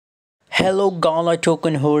Hello Gala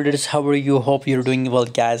token holders, how are you? Hope you're doing well,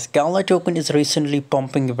 guys. Gala token is recently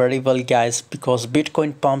pumping very well, guys, because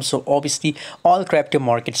Bitcoin pumps, so obviously all crypto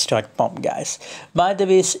markets start pump, guys. By the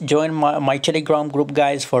way, join my Telegram group,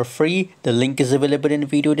 guys, for free. The link is available in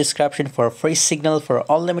video description for free signal for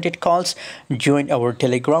unlimited calls. Join our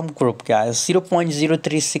Telegram group, guys.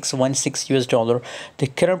 0.03616 US dollar. The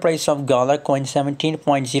current price of Gala coin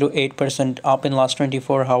 17.08% up in last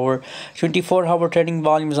 24 hour. 24-hour trading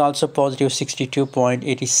volume is also positive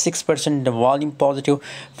 62.86%. The volume positive,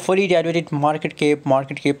 fully diluted market cap,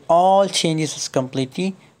 all changes is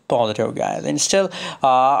completely positive, guys. And still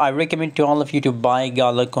I recommend to all of you to buy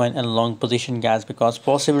Gala coin and long position, guys, because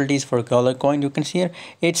possibilities for Gala coin, you can see here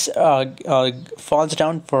it's falls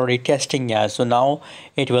down for retesting, guys. So now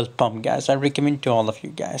it will pump, guys. I recommend to all of you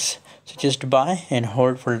guys, so just buy and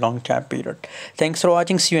hold for a long time period. Thanks for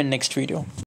watching. See you in next video.